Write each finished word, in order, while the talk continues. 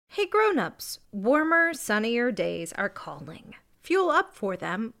Hey grown-ups, warmer, sunnier days are calling. Fuel up for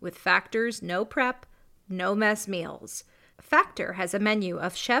them with Factor's no prep, no mess meals. Factor has a menu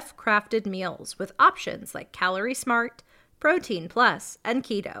of chef-crafted meals with options like Calorie Smart, Protein Plus, and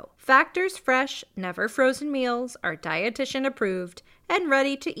Keto. Factor's fresh, never frozen meals are dietitian approved and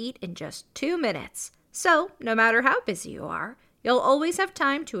ready to eat in just 2 minutes. So, no matter how busy you are, you'll always have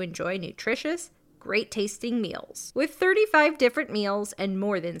time to enjoy nutritious, great-tasting meals. With 35 different meals and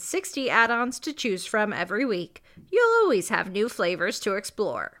more than 60 add-ons to choose from every week, you'll always have new flavors to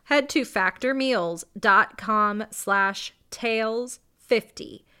explore. Head to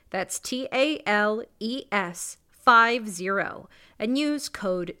factormeals.com/tales50. That's TALES 50 and use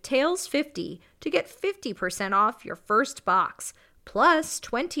code TALES50 to get 50% off your first box plus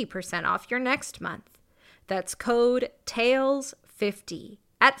 20% off your next month. That's code TALES50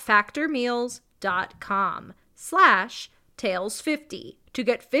 at factormeals.com/tales50 to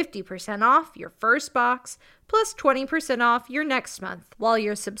get 50% off your first box plus 20% off your next month while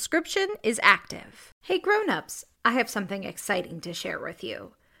your subscription is active. Hey grown-ups, I have something exciting to share with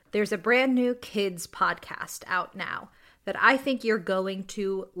you. There's a brand new kids podcast out now that I think you're going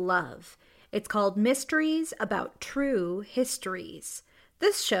to love. It's called Mysteries About True Histories.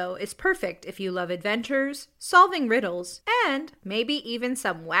 This show is perfect if you love adventures, solving riddles, and maybe even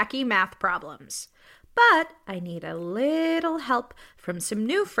some wacky math problems. But I need a little help from some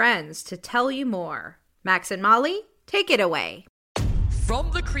new friends to tell you more. Max and Molly, take it away.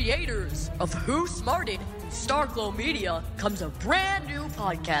 From the creators of Who Smarted, Starglow Media, comes a brand new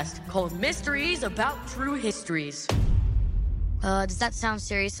podcast called Mysteries About True Histories. Does that sound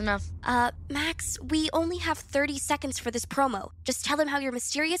serious enough? Max, we only have 30 seconds for this promo. Just tell them how your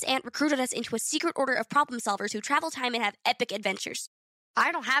mysterious aunt recruited us into a secret order of problem solvers who travel time and have epic adventures.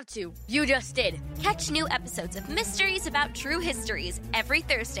 I don't have to. You just did. Catch new episodes of Mysteries About True Histories every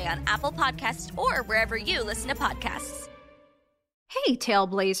Thursday on Apple Podcasts or wherever you listen to podcasts. Hey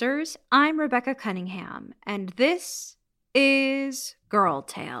Tailblazers, I'm Rebecca Cunningham, and this is Girl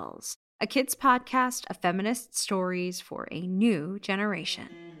Tales, a kids' podcast of feminist stories for a new generation.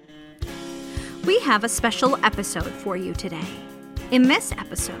 We have a special episode for you today. In this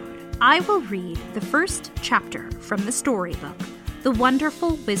episode, I will read the first chapter from the storybook, The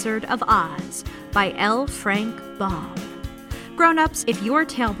Wonderful Wizard of Oz by L. Frank Baum. Grown-ups, if your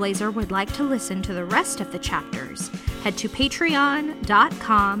Tailblazer would like to listen to the rest of the chapters, head to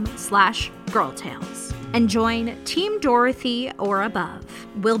patreon.com/girltales and join Team Dorothy or above.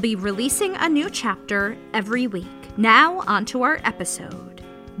 We'll be releasing a new chapter every week. Now onto our episode.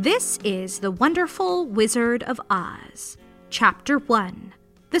 This is The Wonderful Wizard of Oz, Chapter 1,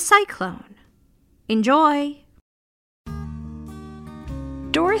 The Cyclone. Enjoy!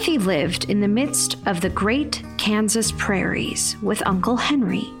 Dorothy lived in the midst of the great Kansas prairies with Uncle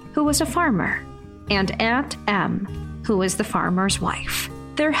Henry, who was a farmer, and Aunt Em, who was the farmer's wife.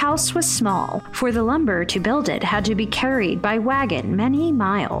 Their house was small, for the lumber to build it had to be carried by wagon many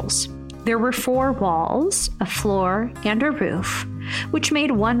miles. There were 4 walls, a floor, and a roof, which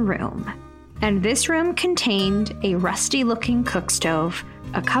made one room, and this room contained a rusty-looking cook stove,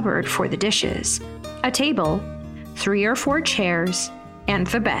 a cupboard for the dishes, a table, 3 or 4 chairs, and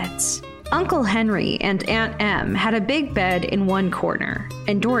the beds. Uncle Henry and Aunt Em had a big bed in one corner,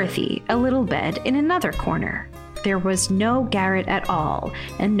 and Dorothy a little bed in another corner. There was no garret at all,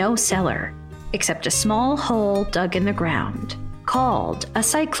 and no cellar, except a small hole dug in the ground, called a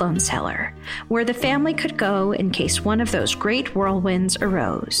cyclone cellar, where the family could go in case one of those great whirlwinds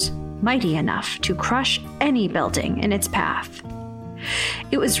arose, mighty enough to crush any building in its path.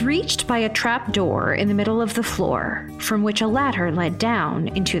 It was reached by a trap door in the middle of the floor, from which a ladder led down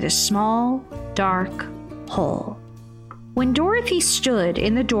into the small, dark hole. When Dorothy stood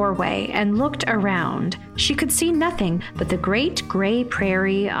in the doorway and looked around, she could see nothing but the great gray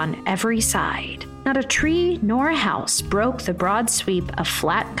prairie on every side. Not a tree nor a house broke the broad sweep of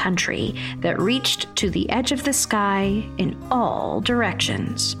flat country that reached to the edge of the sky in all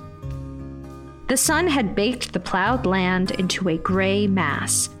directions. The sun had baked the plowed land into a gray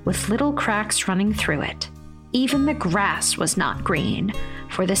mass, with little cracks running through it. Even the grass was not green,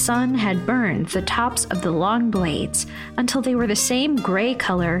 for the sun had burned the tops of the long blades until they were the same gray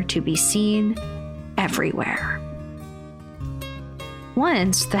color to be seen everywhere.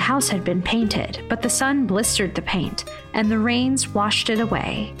 Once the house had been painted, but the sun blistered the paint, and the rains washed it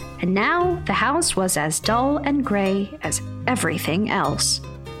away, and now the house was as dull and gray as everything else.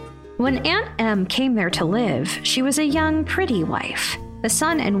 When Aunt Em came there to live, she was a young, pretty wife. The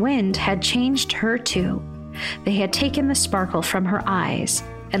sun and wind had changed her too. They had taken the sparkle from her eyes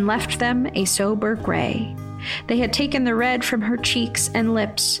and left them a sober gray. They had taken the red from her cheeks and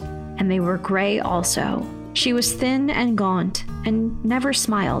lips, and they were gray also. She was thin and gaunt, and never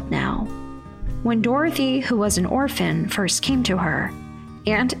smiled now. When Dorothy, who was an orphan, first came to her,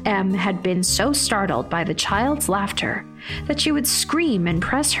 Aunt Em had been so startled by the child's laughter that she would scream and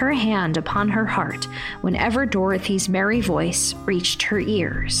press her hand upon her heart whenever Dorothy's merry voice reached her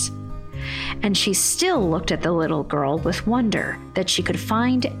ears. And she still looked at the little girl with wonder that she could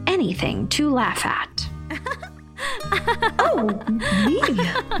find anything to laugh at. Oh, me?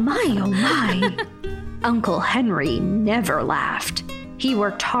 My, oh my. Uncle Henry never laughed. He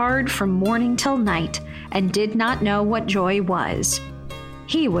worked hard from morning till night and did not know what joy was.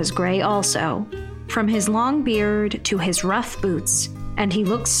 He was gray also, from his long beard to his rough boots, and he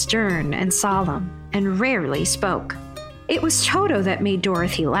looked stern and solemn and rarely spoke. It was Toto that made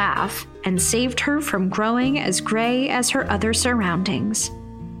Dorothy laugh and saved her from growing as gray as her other surroundings.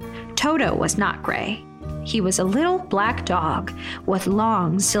 Toto was not gray. He was a little black dog with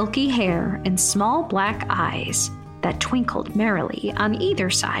long silky hair and small black eyes that twinkled merrily on either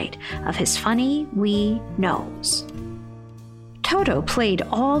side of his funny wee nose. Toto played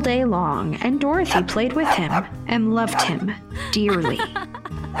all day long, and Dorothy played with him and loved him dearly.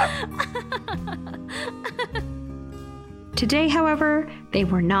 Today, however, they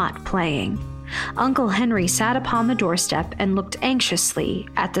were not playing. Uncle Henry sat upon the doorstep and looked anxiously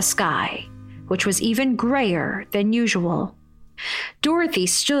at the sky, which was even grayer than usual. Dorothy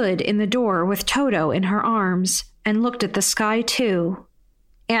stood in the door with Toto in her arms and looked at the sky too.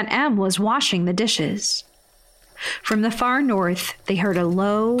 Aunt Em was washing the dishes. From the far north, they heard a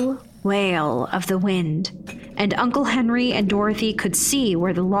low wail of the wind, and Uncle Henry and Dorothy could see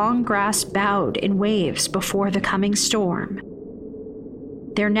where the long grass bowed in waves before the coming storm.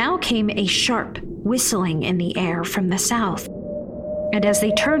 There now came a sharp whistling in the air from the south, and as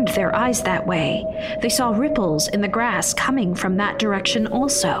they turned their eyes that way, they saw ripples in the grass coming from that direction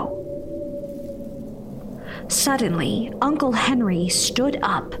also. Suddenly, Uncle Henry stood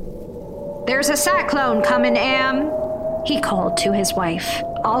up. "There's a cyclone coming, Em," he called to his wife.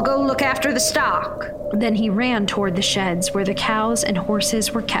 "I'll go look after the stock." Then he ran toward the sheds where the cows and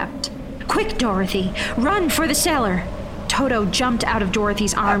horses were kept. "Quick, Dorothy, run for the cellar!" Toto jumped out of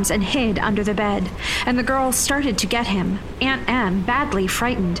Dorothy's arms and hid under the bed, and the girls started to get him. Aunt Em, badly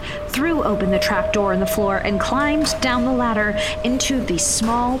frightened, threw open the trap door in the floor and climbed down the ladder into the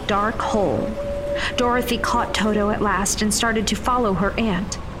small, dark hole. Dorothy caught Toto at last and started to follow her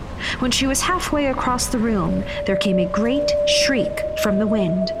aunt. When she was halfway across the room, there came a great shriek from the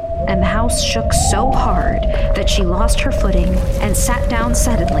wind, and the house shook so hard that she lost her footing and sat down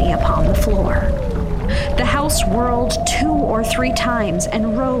suddenly upon the floor. The house whirled 2 or 3 times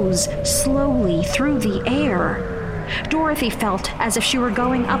and rose slowly through the air. Dorothy felt as if she were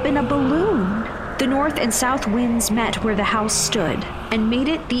going up in a balloon. The north and south winds met where the house stood and made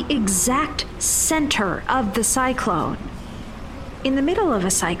it the exact center of the cyclone. In the middle of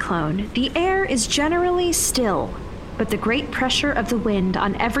a cyclone, the air is generally still, but the great pressure of the wind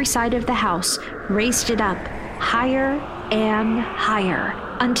on every side of the house raised it up higher and higher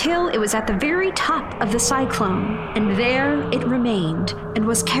until it was at the very top of the cyclone, and there it remained and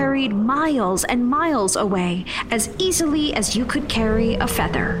was carried miles and miles away as easily as you could carry a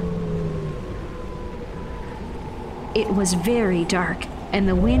feather. It was very dark, and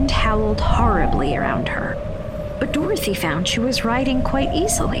the wind howled horribly around her. But Dorothy found she was riding quite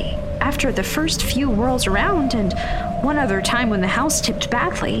easily. After the first few whirls around and one other time when the house tipped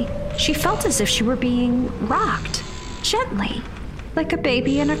badly, she felt as if she were being rocked, gently, like a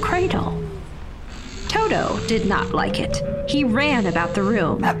baby in a cradle. Toto did not like it. He ran about the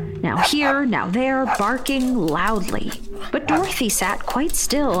room, now here, now there, barking loudly. But Dorothy sat quite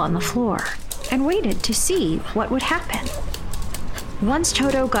still on the floor and waited to see what would happen. Once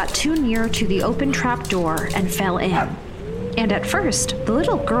Toto got too near to the open trap door and fell in. And at first, the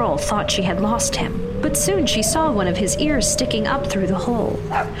little girl thought she had lost him, but soon she saw one of his ears sticking up through the hole,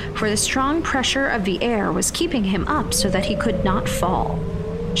 for the strong pressure of the air was keeping him up so that he could not fall.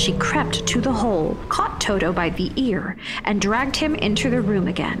 She crept to the hole, caught Toto by the ear, and dragged him into the room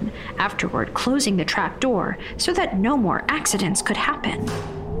again, afterward closing the trap door so that no more accidents could happen.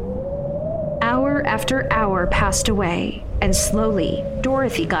 Hour after hour passed away, and slowly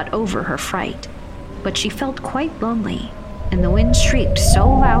Dorothy got over her fright. But she felt quite lonely, and the wind shrieked so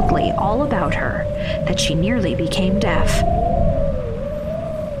loudly all about her that she nearly became deaf.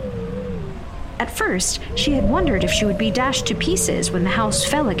 At first, she had wondered if she would be dashed to pieces when the house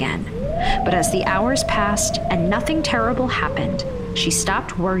fell again. But as the hours passed and nothing terrible happened, she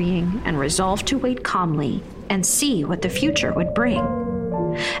stopped worrying and resolved to wait calmly and see what the future would bring.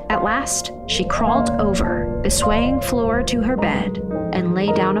 At last, she crawled over the swaying floor to her bed and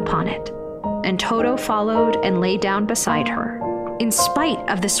lay down upon it, and Toto followed and lay down beside her. In spite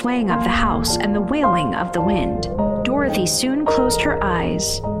of the swaying of the house and the wailing of the wind, Dorothy soon closed her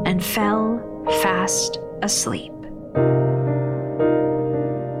eyes and fell fast asleep.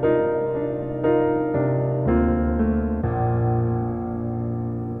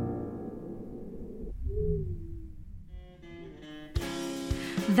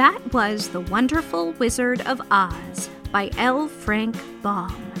 That was The Wonderful Wizard of Oz by L. Frank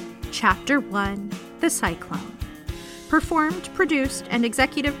Baum. Chapter 1, The Cyclone. Performed, produced, and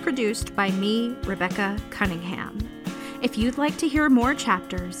executive produced by me, Rebecca Cunningham. If you'd like to hear more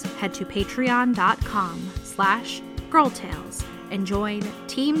chapters, head to patreon.com/girltales and join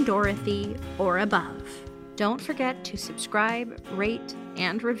Team Dorothy or above. Don't forget to subscribe, rate,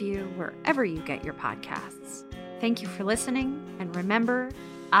 and review wherever you get your podcasts. Thank you for listening, and remember,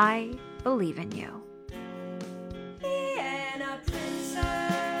 I believe in you.